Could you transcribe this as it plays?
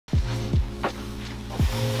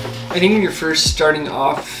I think when you're first starting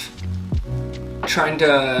off, trying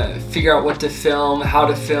to figure out what to film, how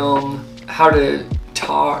to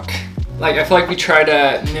talk, like I feel like we try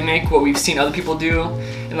to mimic what we've seen other people do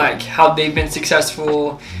and like how they've been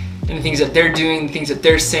successful and the things that they're doing, the things that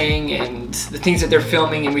they're saying, and the things that they're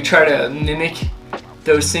filming, and we try to mimic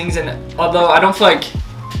those things. And although I don't feel like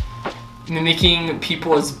mimicking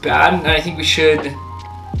people is bad, and I think we should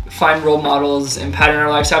find role models and pattern our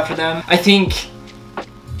lives after them, I think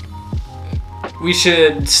we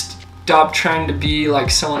should stop trying to be like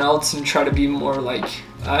someone else and try to be more like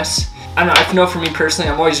us. I don't know, I know for me personally,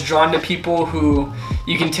 I'm always drawn to people who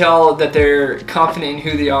you can tell that they're confident in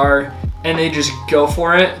who they are and they just go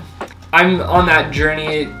for it. I'm on that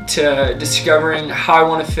journey to discovering how I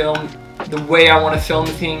want to film, the way I want to film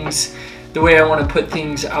things, the way I want to put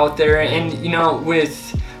things out there. And you know,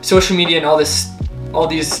 with social media and all the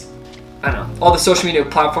social media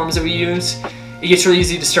platforms that we use, it gets really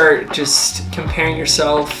easy to start just comparing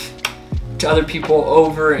yourself to other people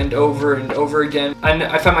over and over and over again.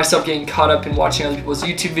 I find myself getting caught up in watching other people's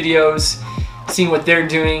YouTube videos, seeing what they're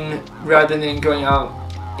doing, rather than going out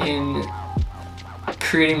and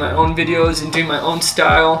creating my own videos and doing my own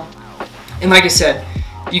style. And like I said,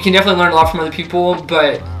 you can definitely learn a lot from other people,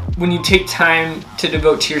 but when you take time to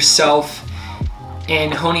devote to yourself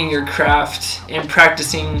and honing your craft and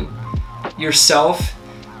practicing yourself,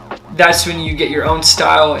 that's when you get your own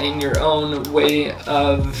style and your own way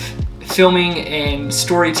of filming and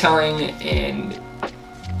storytelling and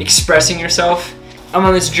expressing yourself. I'm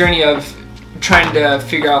on this journey of trying to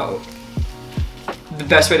figure out the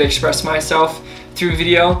best way to express myself through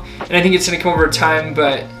video, and I think it's going to come over time,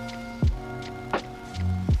 but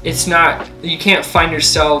it's not, you can't find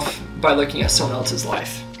yourself by looking at someone else's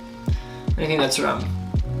life. I think that's what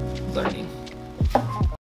I'm learning.